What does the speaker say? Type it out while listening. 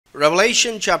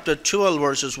Revelation chapter 12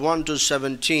 verses 1 to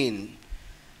 17.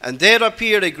 And there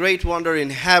appeared a great wonder in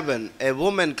heaven, a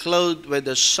woman clothed with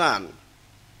the sun,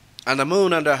 and the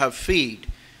moon under her feet,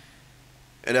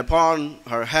 and upon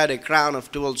her head a crown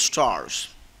of 12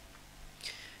 stars.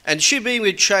 And she being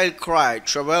with child cried,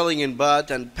 travailing in birth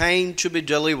and pain to be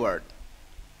delivered.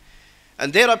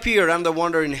 And there appeared another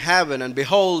wonder in heaven, and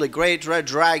behold, a great red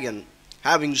dragon,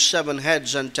 having 7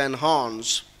 heads and 10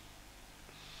 horns,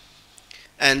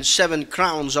 and 7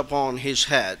 crowns upon his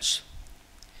heads.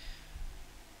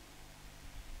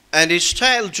 And his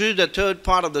tail drew the third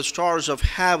part of the stars of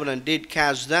heaven, and did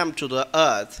cast them to the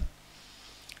earth.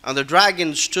 And the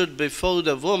dragon stood before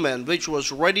the woman, which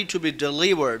was ready to be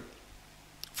delivered,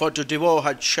 for to devour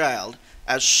her child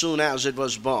as soon as it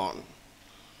was born.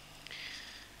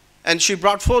 And she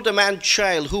brought forth a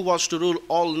man-child, who was to rule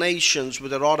all nations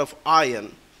with a rod of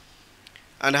iron.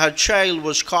 And her child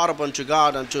was caught up unto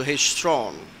God, unto his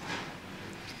throne.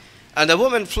 And the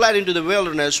woman fled into the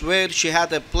wilderness, where she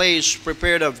had a place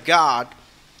prepared of God,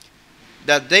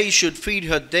 that they should feed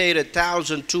her there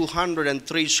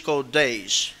 1,260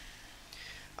 days.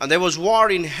 And there was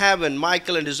war in heaven.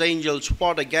 Michael and his angels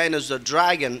fought against the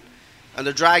dragon, and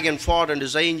the dragon fought and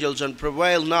his angels, and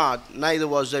prevailed not, neither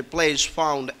was their place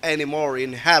found any more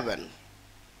in heaven.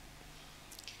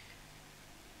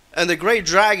 And the great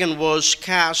dragon was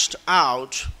cast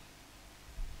out,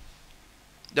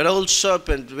 that old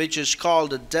serpent, which is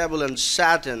called the devil and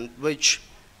Satan, which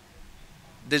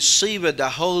deceived the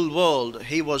whole world.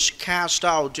 He was cast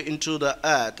out into the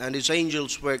earth, and his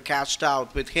angels were cast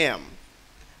out with him.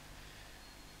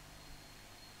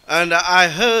 And I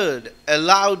heard a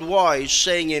loud voice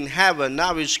saying in heaven,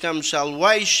 Now is come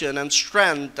salvation and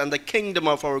strength, and the kingdom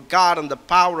of our God, and the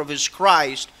power of his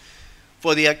Christ.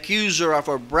 For the accuser of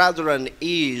our brethren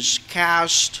is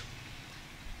cast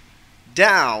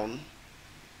down,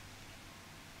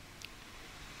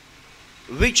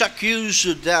 which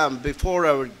accused them before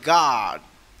our God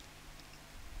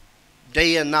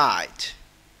day and night.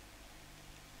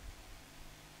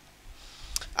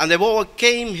 And they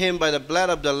overcame him by the blood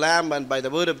of the Lamb, and by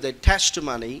the word of their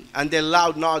testimony, and they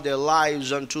allowed not their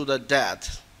lives unto the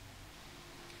death.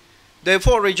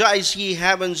 Therefore rejoice, ye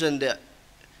heavens, and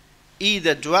ye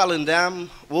that dwell in them.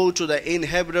 Woe to the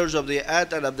inhabitants of the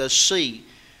earth and of the sea,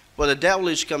 for the devil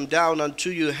is come down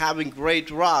unto you, having great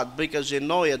wrath, because he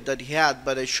knoweth that he hath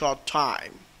but a short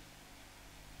time.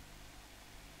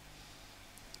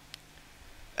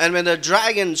 And when the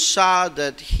dragon saw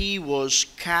that he was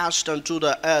cast unto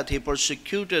the earth, he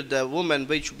persecuted the woman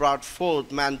which brought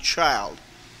forth man-child.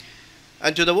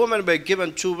 And to the woman were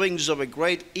given 2 wings of a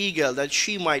great eagle, that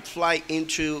she might fly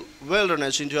into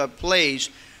wilderness, into a place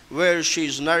where she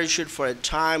is nourished for a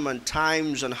time and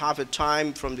times and half a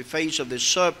time from the face of the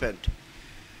serpent.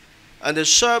 And the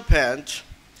serpent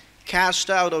cast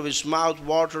out of his mouth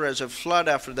water as a flood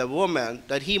after the woman,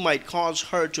 that he might cause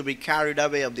her to be carried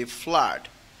away of the flood.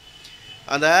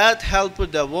 And the earth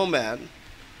helped the woman,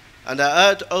 and the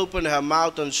earth opened her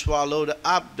mouth and swallowed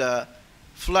up the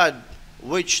flood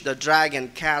which the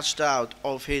dragon cast out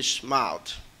of his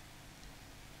mouth.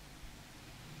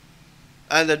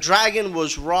 And the dragon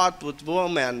was wroth with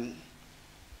woman,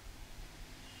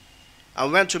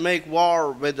 and went to make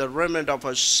war with the remnant of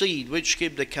her seed, which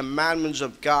keep the commandments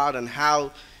of God, and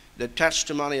have the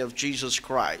testimony of Jesus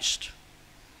Christ.